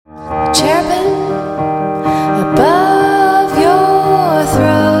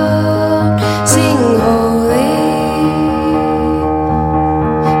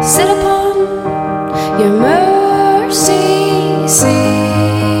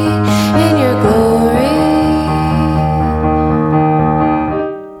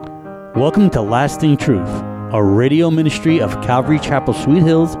Welcome to Lasting Truth, a radio ministry of Calvary Chapel Sweet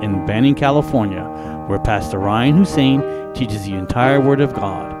Hills in Banning, California, where Pastor Ryan Hussein teaches the entire Word of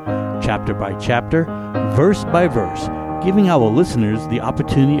God, chapter by chapter, verse by verse, giving our listeners the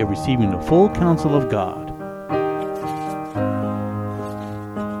opportunity of receiving the full counsel of God.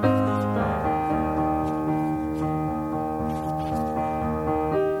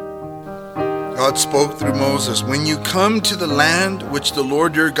 God spoke through Moses, "When you come to the land which the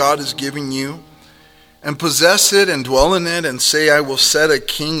Lord your God is giving you, and possess it and dwell in it, and say, I will set a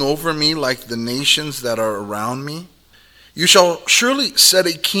king over me like the nations that are around me, you shall surely set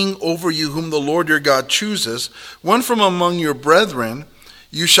a king over you whom the Lord your God chooses, one from among your brethren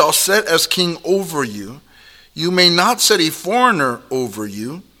you shall set as king over you. You may not set a foreigner over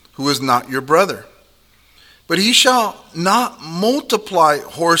you who is not your brother. But he shall not multiply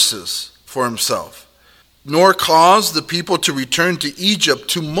horses for himself, nor cause the people to return to Egypt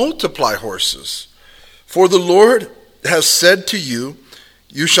to multiply horses. For the Lord has said to you,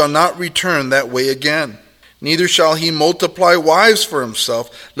 you shall not return that way again. Neither shall he multiply wives for himself,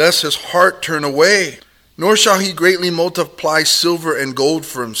 lest his heart turn away. Nor shall he greatly multiply silver and gold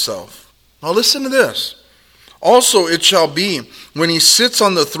for himself." Now listen to this. "Also it shall be, when he sits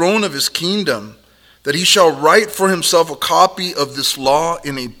on the throne of his kingdom, that he shall write for himself a copy of this law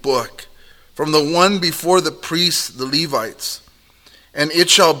in a book, from the one before the priests, the Levites. And it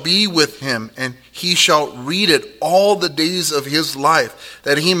shall be with him, and he shall read it all the days of his life,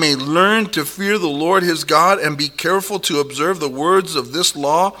 that he may learn to fear the Lord his God, and be careful to observe the words of this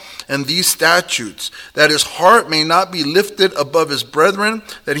law and these statutes, that his heart may not be lifted above his brethren,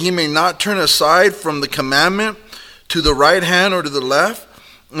 that he may not turn aside from the commandment to the right hand or to the left,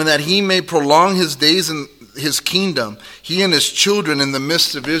 and that he may prolong his days in his kingdom, he and his children in the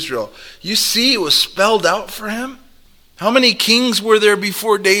midst of Israel." You see, it was spelled out for him. How many kings were there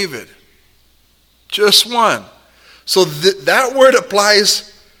before David? Just one. So that word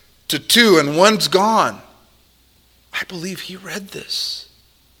applies to two, and one's gone. I believe he read this.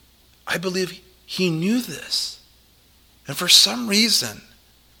 I believe he knew this. And for some reason,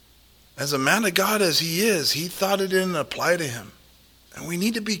 as a man of God as he is, he thought it didn't apply to him. And we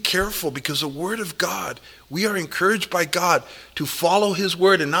need to be careful, because the Word of God, we are encouraged by God to follow His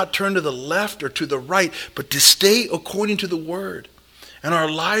Word and not turn to the left or to the right, but to stay according to the Word. And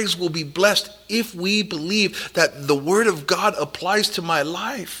our lives will be blessed if we believe that the Word of God applies to my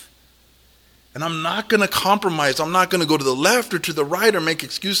life. And I'm not going to compromise. I'm not going to go to the left or to the right or make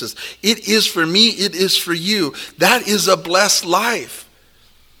excuses. It is for me. It is for you. That is a blessed life.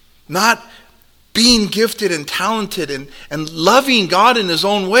 Not being gifted and talented and loving God in his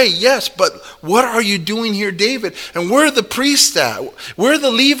own way, yes, but what are you doing here, David? And where are the priests at? Where are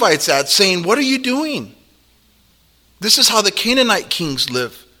the Levites at, saying, what are you doing? This is how the Canaanite kings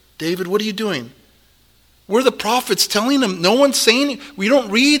live. David, what are you doing? Where are the prophets telling them? No one's saying, we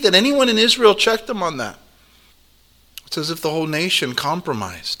don't read that anyone in Israel checked them on that. It's as if the whole nation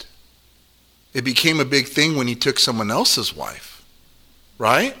compromised. It became a big thing when he took someone else's wife,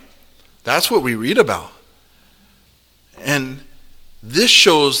 right? That's what we read about. And this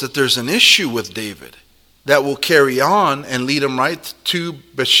shows that there's an issue with David that will carry on and lead him right to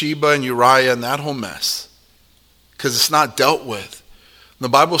Bathsheba and Uriah and that whole mess, because it's not dealt with. The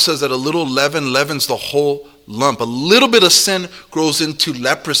Bible says that a little leaven leavens the whole lump. A little bit of sin grows into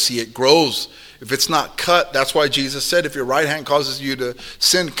leprosy. It grows. If it's not cut, that's why Jesus said, if your right hand causes you to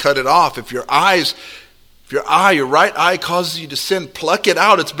sin, cut it off. If your right eye causes you to sin, pluck it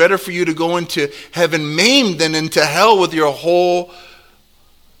out. It's better for you to go into heaven maimed than into hell with your whole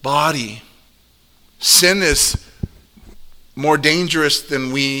body. Sin is more dangerous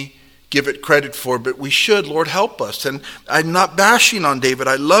than we give it credit for, but we should. Lord, help us. And I'm not bashing on David.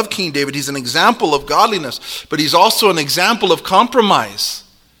 I love King David. He's an example of godliness, but he's also an example of compromise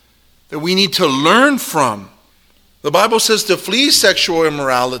that we need to learn from. The Bible says to flee sexual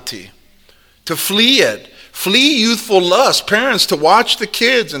immorality, to flee it. Flee youthful lust. Parents, to watch the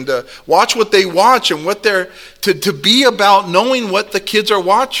kids and to watch what they watch and what they're to be about knowing what the kids are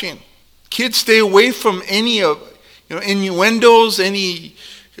watching. Kids, stay away from any innuendos, any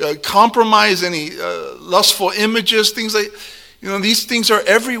compromise, any lustful images, things like these things are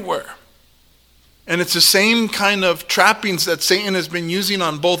everywhere. And it's the same kind of trappings that Satan has been using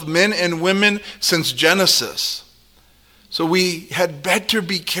on both men and women since Genesis. So we had better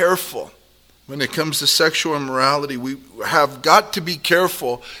be careful. When it comes to sexual immorality, we have got to be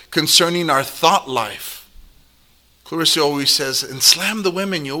careful concerning our thought life. Clarissa always says, and slam the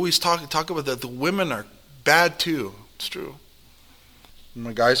women. You always talk about that. The women are bad too. It's true. From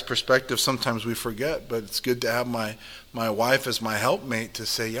a guy's perspective, sometimes we forget, but it's good to have my wife as my helpmate to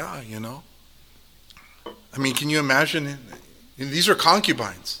say, yeah, you know. I mean, can you imagine? These are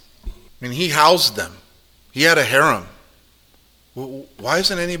concubines. I mean, he housed them. He had a harem. Well, why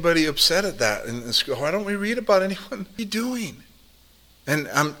isn't anybody upset at that? And why don't we read about anyone? What are you doing? And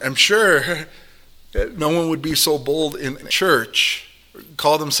I'm sure that no one would be so bold in church,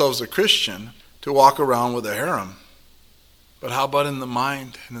 call themselves a Christian, to walk around with a harem. But how about in the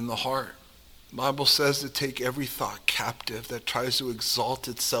mind and in the heart? The Bible says to take every thought captive that tries to exalt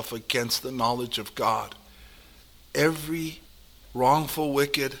itself against the knowledge of God. Every wrongful,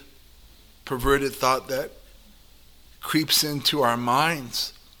 wicked, perverted thought that creeps into our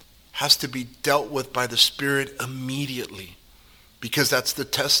minds has to be dealt with by the Spirit immediately, because that's the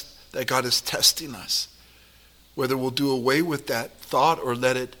test that God is testing us, whether we'll do away with that thought or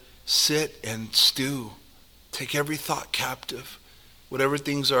let it sit and stew. Take every thought captive. Whatever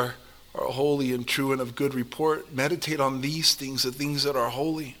things are holy and true and of good report, meditate on these things, the things that are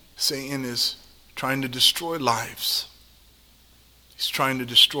holy. Satan is trying to destroy lives. He's trying to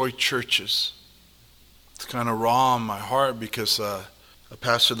destroy churches. It's kind of raw in my heart because a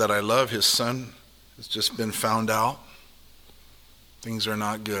pastor that I love, his son has just been found out. Things are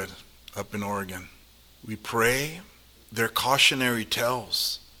not good up in Oregon. We pray. They're cautionary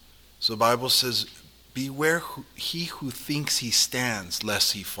tales. So the Bible says, beware he who thinks he stands,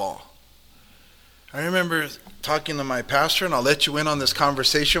 lest he fall. I remember talking to my pastor, and I'll let you in on this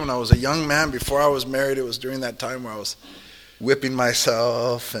conversation. When I was a young man, before I was married, it was during that time where I was whipping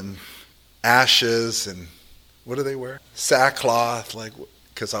myself and ashes and what do they wear? Sackcloth, like,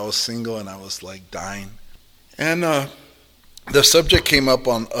 because I was single and I was like dying. And the subject came up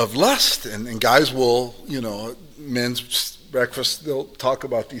of lust, and guys will, men's breakfast, they'll talk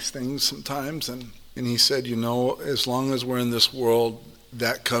about these things sometimes. And he said, as long as we're in this world,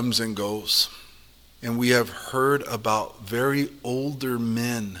 that comes and goes. And we have heard about very older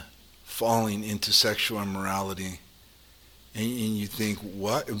men falling into sexual immorality. And you think,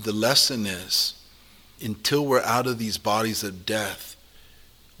 what? The lesson is, until we're out of these bodies of death,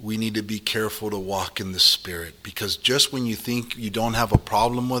 we need to be careful to walk in the Spirit. Because just when you think you don't have a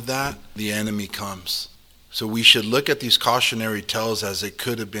problem with that, the enemy comes. So we should look at these cautionary tales as it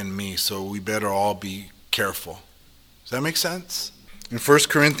could have been me. So we better all be careful. Does that make sense? In 1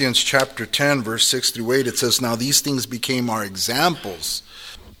 Corinthians chapter 10, verse 6 through 8, it says, now these things became our examples,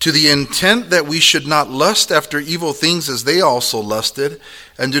 to the intent that we should not lust after evil things as they also lusted,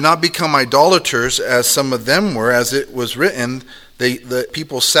 and do not become idolaters as some of them were, as it was written, the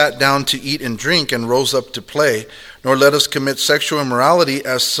people sat down to eat and drink and rose up to play, nor let us commit sexual immorality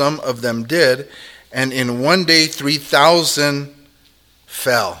as some of them did, and in one day 3,000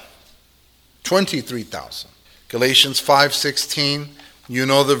 fell. 23,000. Galatians 5:16, you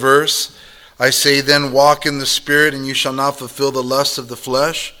know the verse. I say then, walk in the Spirit, and you shall not fulfill the lust of the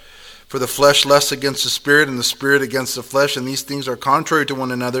flesh. For the flesh lusts against the Spirit, and the Spirit against the flesh, and these things are contrary to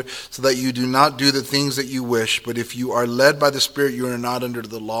one another, so that you do not do the things that you wish. But if you are led by the Spirit, you are not under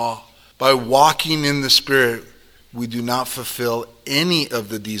the law. By walking in the Spirit, we do not fulfill any of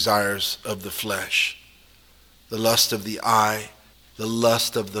the desires of the flesh. The lust of the eye, the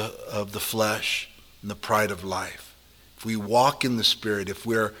lust of the flesh, and the pride of life. If we walk in the Spirit, if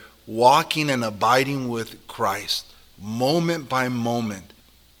we're walking and abiding with Christ, moment by moment,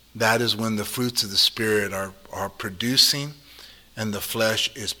 that is when the fruits of the Spirit are producing and the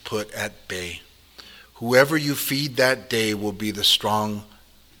flesh is put at bay. Whoever you feed that day will be the strong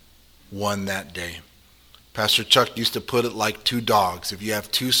one that day. Pastor Chuck used to put it like two dogs. If you have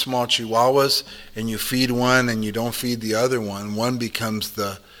two small chihuahuas and you feed one and you don't feed the other one becomes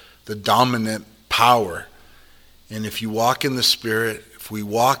the dominant power. And if you walk in the Spirit, if we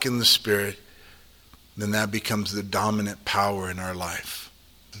walk in the Spirit, then that becomes the dominant power in our life.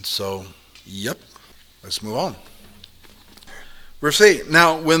 And so, let's move on. Verse 8,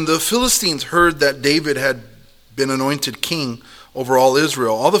 now when the Philistines heard that David had been anointed king over all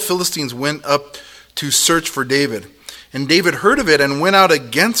Israel, all the Philistines went up to search for David. And David heard of it and went out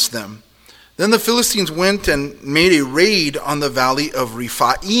against them. Then the Philistines went and made a raid on the valley of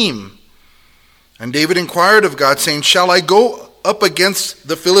Rephaim. And David inquired of God, saying, shall I go up against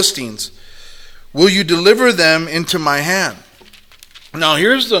the Philistines? Will you deliver them into my hand? Now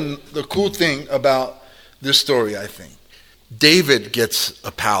here's the cool thing about this story, I think. David gets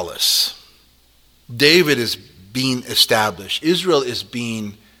a palace. David is being established. Israel is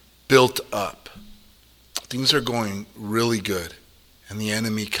being built up. Things are going really good. And the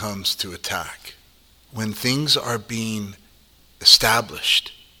enemy comes to attack. When things are being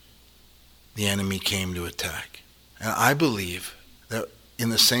established, the enemy came to attack. And I believe that in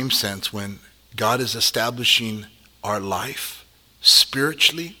the same sense, when God is establishing our life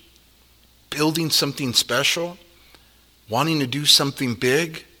spiritually, building something special, wanting to do something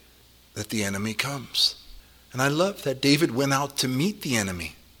big, that the enemy comes. And I love that David went out to meet the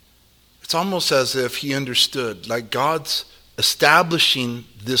enemy. It's almost as if he understood, like God's establishing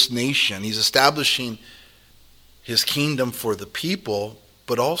this nation. He's establishing his kingdom for the people,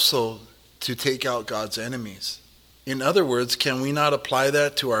 but also to take out God's enemies. In other words, can we not apply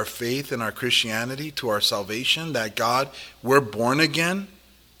that to our faith and our Christianity, to our salvation, that God, we're born again,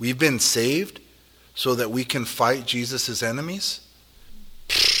 we've been saved so that we can fight Jesus' enemies?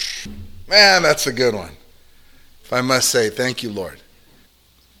 Man, that's a good one. If I must say, thank you, Lord.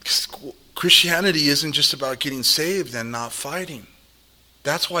 Christianity isn't just about getting saved and not fighting.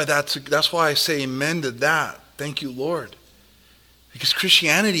 That's why I say amen to that. Thank you, Lord. Because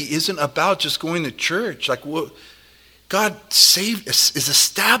Christianity isn't about just going to church. Like what God is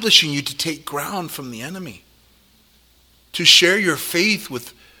establishing you to take ground from the enemy, to share your faith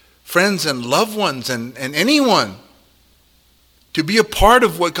with friends and loved ones and anyone, to be a part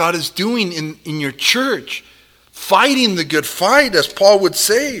of what God is doing in your church, fighting the good fight, as Paul would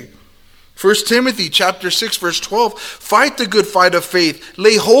say. 1 Timothy chapter 6, verse 12, fight the good fight of faith,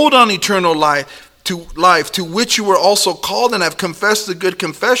 lay hold on eternal life, to which you were also called and have confessed the good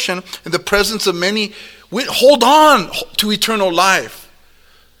confession in the presence of many. Hold on to eternal life.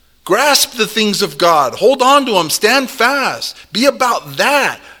 Grasp the things of God. Hold on to them. Stand fast. Be about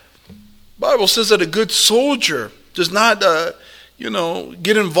that. The Bible says that a good soldier does not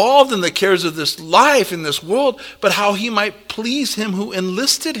get involved in the cares of this life, in this world, but how he might please him who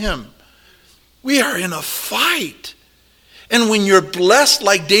enlisted him. We are in a fight. And when you're blessed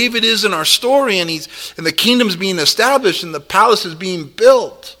like David is in our story, and the kingdom's being established and the palace is being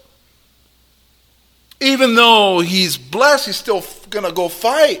built, even though he's blessed, he's still going to go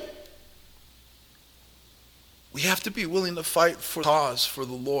fight. We have to be willing to fight for the cause, for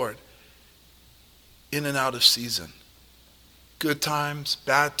the Lord, in and out of season. Good times,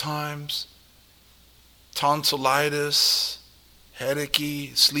 bad times, tonsillitis,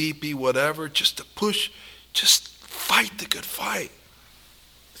 headachy, sleepy, whatever, just to push, just fight the good fight.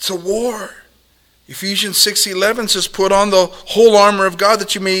 It's a war. Ephesians 6:11 says, put on the whole armor of God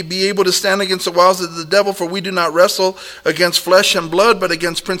that you may be able to stand against the wiles of the devil, for we do not wrestle against flesh and blood, but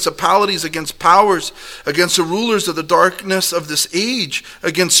against principalities, against powers, against the rulers of the darkness of this age,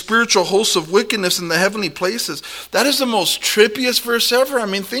 against spiritual hosts of wickedness in the heavenly places. That is the most trippiest verse ever. I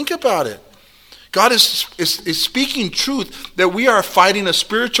mean, think about it. God is speaking truth that we are fighting a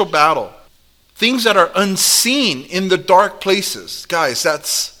spiritual battle. Things that are unseen in the dark places. Guys,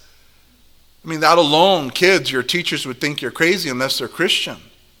 that alone, kids, your teachers would think you're crazy unless they're Christian.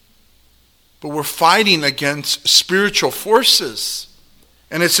 But we're fighting against spiritual forces.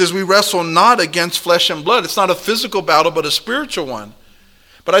 And it says we wrestle not against flesh and blood. It's not a physical battle, but a spiritual one.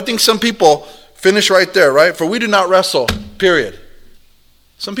 But I think some people finish right there, right? For we do not wrestle, period.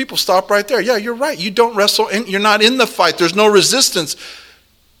 Some people stop right there. Yeah, you're right. You don't wrestle, and you're not in the fight. There's no resistance.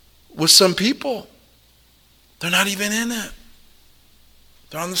 With some people, they're not even in it.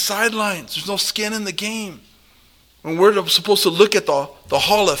 They're on the sidelines. There's no skin in the game. When we're supposed to look at the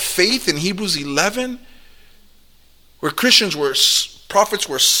hall of faith in Hebrews 11, where prophets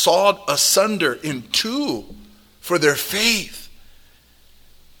were sawed asunder in two for their faith.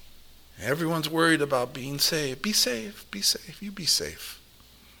 Everyone's worried about being saved. Be safe, be safe, you be safe.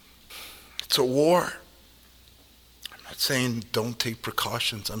 It's a war. I'm not saying don't take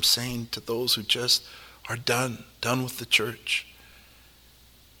precautions. I'm saying to those who just are done with the church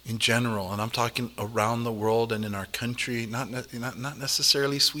in general, and I'm talking around the world and in our country, not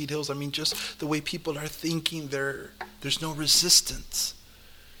necessarily Sweet Hills. I mean, just the way people are thinking, there's no resistance.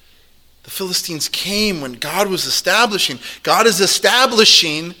 The Philistines came when God was establishing. God is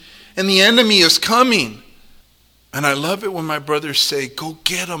establishing, and the enemy is coming. And I love it when my brothers say, go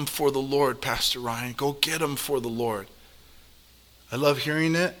get them for the Lord, Pastor Ryan. Go get them for the Lord. I love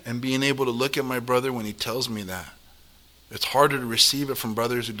hearing it and being able to look at my brother when he tells me that. It's harder to receive it from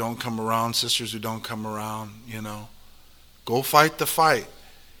brothers who don't come around, sisters who don't come around, Go fight the fight.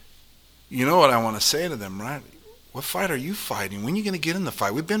 You know what I want to say to them, right? What fight are you fighting? When are you going to get in the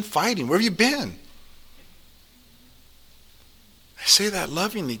fight? We've been fighting. Where have you been? I say that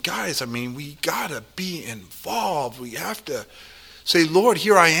lovingly. Guys, we got to be involved. We have to say, Lord,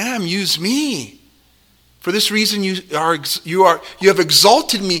 here I am. Use me. For this reason, you have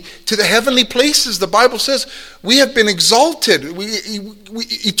exalted me to the heavenly places. The Bible says we have been exalted.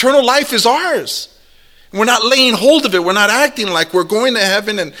 Eternal life is ours. We're not laying hold of it. We're not acting like we're going to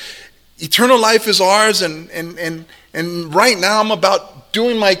heaven and eternal life is ours. And right now I'm about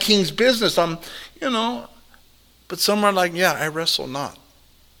doing my king's business. I'm, but some are like, yeah, I wrestle not.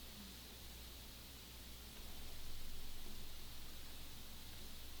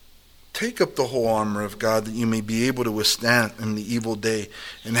 Take up the whole armor of God that you may be able to withstand in the evil day,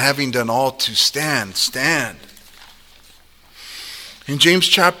 and having done all to stand, stand. In James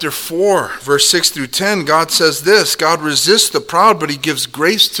chapter 4, verse 6 through 10, God says this: God resists the proud, but he gives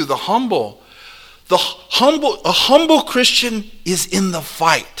grace to the humble. A humble Christian is in the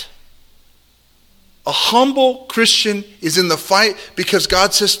fight. A humble Christian is in the fight because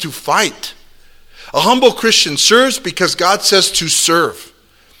God says to fight. A humble Christian serves because God says to serve.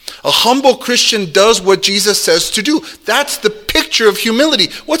 A humble Christian does what Jesus says to do. That's the picture of humility.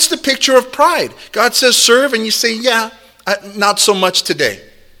 What's the picture of pride? God says serve, and you say, yeah, not so much today.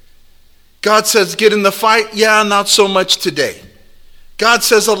 God says get in the fight, yeah, not so much today. God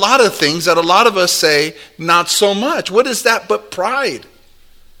says a lot of things that a lot of us say, not so much. What is that but pride?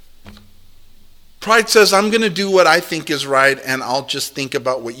 Pride says, I'm going to do what I think is right, and I'll just think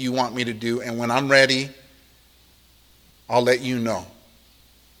about what you want me to do, and when I'm ready, I'll let you know.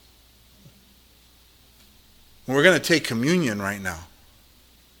 We're going to take communion right now.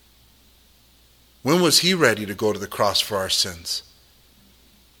 When was he ready to go to the cross for our sins?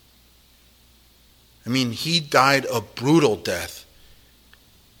 I mean, he died a brutal death.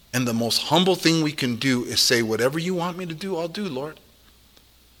 And the most humble thing we can do is say, whatever you want me to do, I'll do, Lord.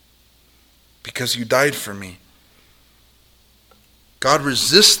 Because you died for me. God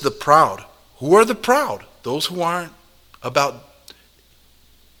resists the proud. Who are the proud? Those who aren't about.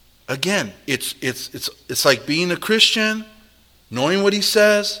 Again, it's like being a Christian, knowing what he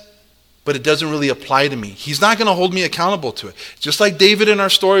says, but it doesn't really apply to me. He's not going to hold me accountable to it. Just like David in our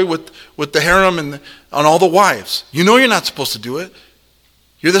story with the harem and on all the wives. You know you're not supposed to do it.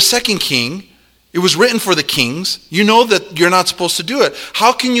 You're the second king. It was written for the kings. You know that you're not supposed to do it.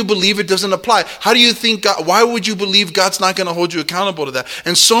 How can you believe it doesn't apply? How do you think God, why would you believe God's not going to hold you accountable to that?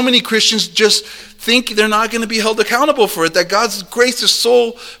 And so many Christians just think they're not going to be held accountable for it, that God's grace is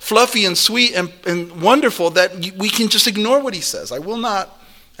so fluffy and sweet and wonderful that we can just ignore what he says. I will not,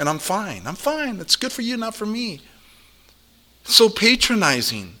 and I'm fine. I'm fine. It's good for you, not for me. So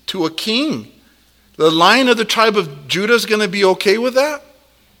patronizing to a king. The Lion of the tribe of Judah is going to be okay with that?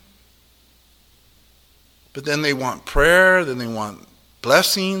 But then they want prayer, then they want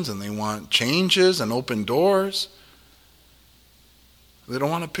blessings, and they want changes and open doors. They don't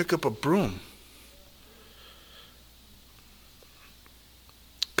want to pick up a broom.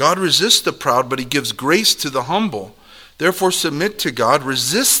 God resists the proud, but he gives grace to the humble. Therefore submit to God,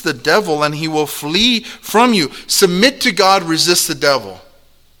 resist the devil, and he will flee from you. Submit to God, resist the devil.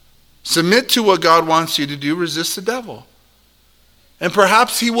 Submit to what God wants you to do, resist the devil. And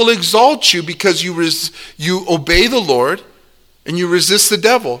perhaps he will exalt you because you obey the Lord and you resist the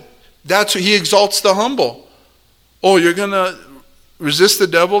devil. That's what he exalts the humble. Oh, you're going to resist the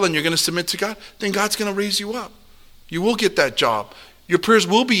devil and you're going to submit to God? Then God's going to raise you up. You will get that job. Your prayers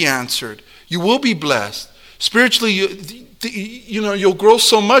will be answered. You will be blessed. Spiritually, you'll grow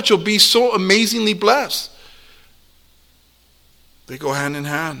so much. You'll be so amazingly blessed. They go hand in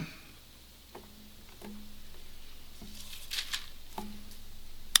hand.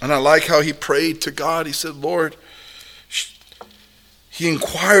 And I like how he prayed to God. He said, Lord, he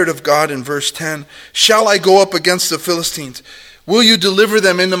inquired of God in verse 10, shall I go up against the Philistines? Will you deliver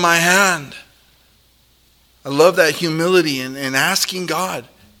them into my hand? I love that humility and asking God,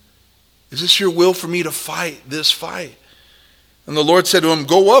 is this your will for me to fight this fight? And the Lord said to him,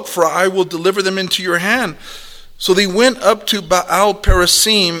 go up, for I will deliver them into your hand. So they went up to Baal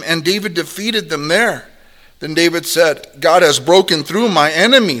Perazim, and David defeated them there. Then David said, God has broken through my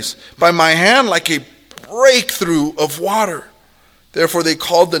enemies by my hand like a breakthrough of water. Therefore they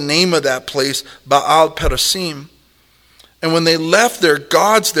called the name of that place Baal Perazim. And when they left their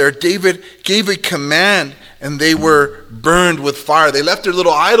gods there, David gave a command, and they were burned with fire. They left their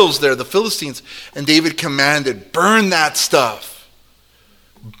little idols there, the Philistines, and David commanded, burn that stuff.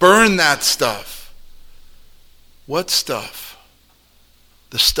 Burn that stuff. What stuff?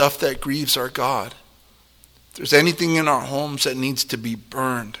 The stuff that grieves our God. If there's anything in our homes that needs to be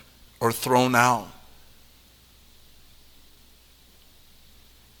burned or thrown out,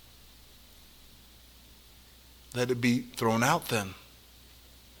 let it be thrown out then.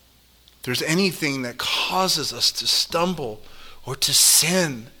 If there's anything that causes us to stumble or to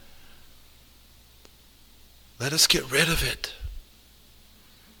sin, let us get rid of it.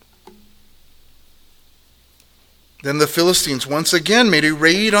 Then the Philistines once again made a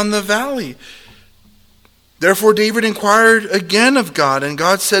raid on the valley. Therefore David inquired again of God, and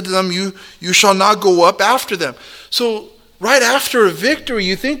God said to them, you shall not go up after them. So right after a victory,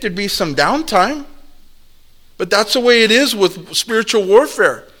 you think there'd be some downtime. But that's the way it is with spiritual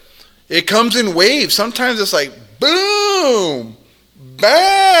warfare. It comes in waves. Sometimes it's like, boom,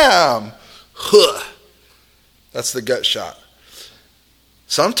 bam, huh. That's the gut shot.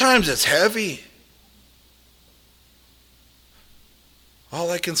 Sometimes it's heavy. All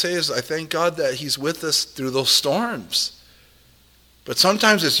I can say is I thank God that he's with us through those storms. But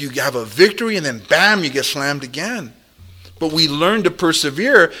sometimes it's you have a victory and then bam, you get slammed again. But we learn to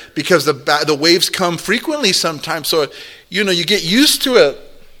persevere because the waves come frequently sometimes. So, you get used to it.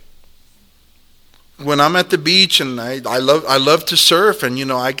 When I'm at the beach and I love to surf,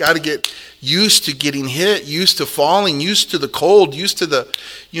 and I got to get used to getting hit, used to falling, used to the cold, used to the,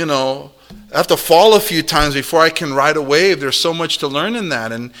 I have to fall a few times before I can ride a wave. There's so much to learn in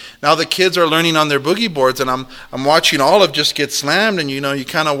that. And now the kids are learning on their boogie boards, and I'm watching Olive just get slammed, and you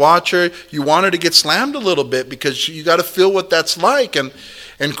kind of watch her. You want her to get slammed a little bit because you got to feel what that's like. And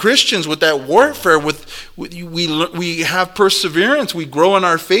Christians, with that warfare, we have perseverance. We grow in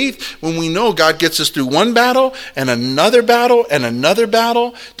our faith when we know God gets us through one battle and another battle and another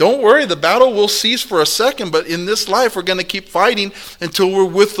battle. Don't worry, the battle will cease for a second, but in this life we're going to keep fighting until we're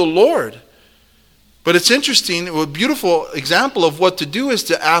with the Lord. But it's interesting, a beautiful example of what to do is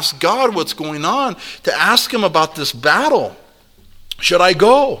to ask God what's going on, to ask him about this battle. Should I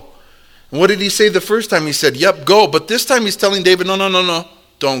go? And what did he say the first time? He said, yep, go. But this time he's telling David, no.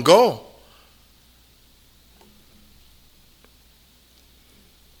 Don't go.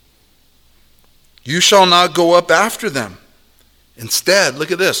 You shall not go up after them. Instead,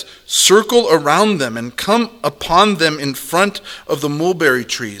 look at this. Circle around them and come upon them in front of the mulberry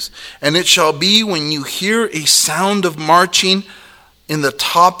trees. And it shall be when you hear a sound of marching in the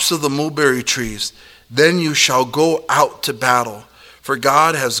tops of the mulberry trees, then you shall go out to battle. For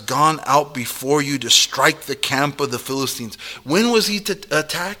God has gone out before you to strike the camp of the Philistines. When was he to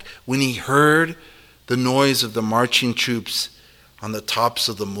attack? When he heard the noise of the marching troops on the tops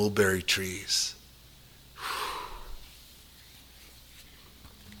of the mulberry trees.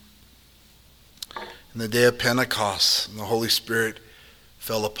 In the day of Pentecost, the Holy Spirit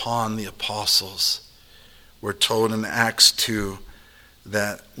fell upon the apostles. We're told in Acts 2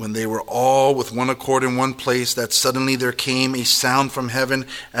 that when they were all with one accord in one place, that suddenly there came a sound from heaven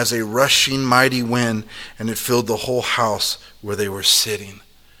as a rushing mighty wind, and it filled the whole house where they were sitting.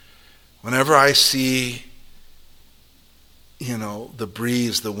 Whenever I see, the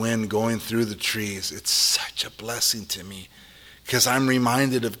breeze, the wind going through the trees, it's such a blessing to me because I'm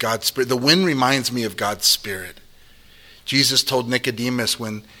reminded of God's Spirit. The wind reminds me of God's Spirit. Jesus told Nicodemus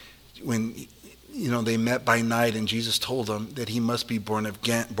when they met by night, and Jesus told him that he must be born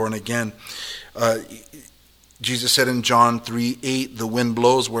again. Jesus said in John 3:8, the wind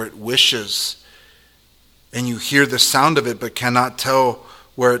blows where it wishes, and you hear the sound of it, but cannot tell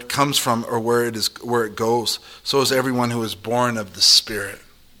where it comes from or where it goes. So is everyone who is born of the Spirit.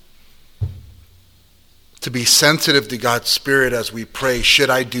 To be sensitive to God's Spirit as we pray.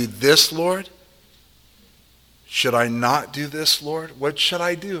 Should I do this, Lord? Should I not do this, Lord? What should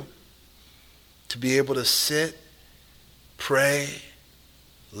I do? To be able to sit, pray,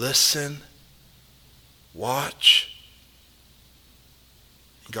 listen, watch.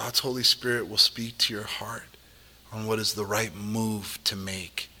 God's Holy Spirit will speak to your heart on what is the right move to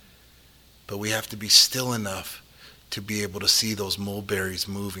make. But we have to be still enough to be able to see those mulberries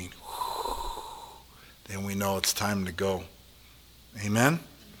moving. Then we know it's time to go. Amen?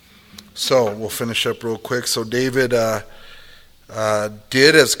 So we'll finish up real quick. So David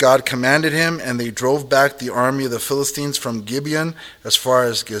did as God commanded him, and they drove back the army of the Philistines from Gibeon as far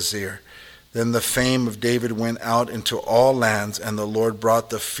as Gezer. Then the fame of David went out into all lands, and the Lord brought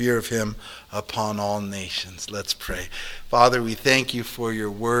the fear of him upon all nations. Let's pray. Father, we thank you for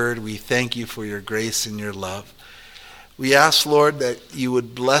your word. We thank you for your grace and your love. We ask, Lord, that you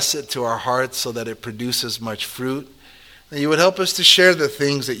would bless it to our hearts so that it produces much fruit. That you would help us to share the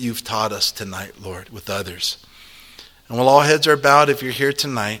things that you've taught us tonight, Lord, with others. And while all heads are bowed, if you're here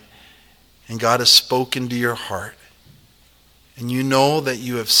tonight and God has spoken to your heart, and you know that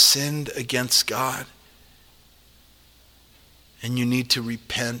you have sinned against God, and you need to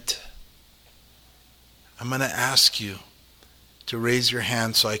repent, I'm going to ask you to raise your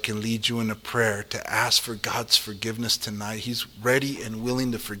hand so I can lead you in a prayer to ask for God's forgiveness tonight. He's ready and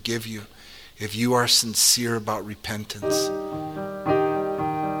willing to forgive you if you are sincere about repentance.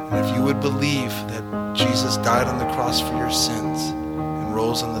 And if you would believe that Jesus died on the cross for your sins and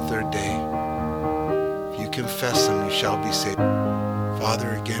rose on the third day, if you confess him, you shall be saved. Father,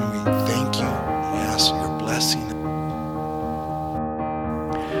 again, we thank you. We ask your blessing.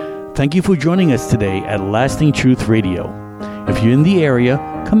 Thank you for joining us today at Lasting Truth Radio. If you're in the area,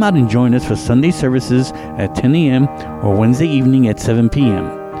 come out and join us for Sunday services at 10 a.m. or Wednesday evening at 7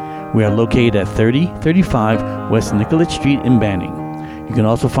 p.m. We are located at 3035 West Nicollet Street in Banning. You can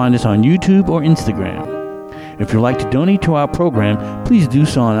also find us on YouTube or Instagram. If you'd like to donate to our program, please do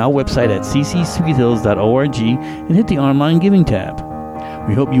so on our website at ccsweethills.org and hit the online giving tab.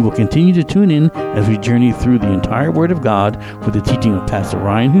 We hope you will continue to tune in as we journey through the entire Word of God with the teaching of Pastor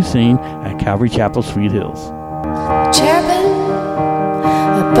Ryan Hussein at Calvary Chapel, Sweet Hills.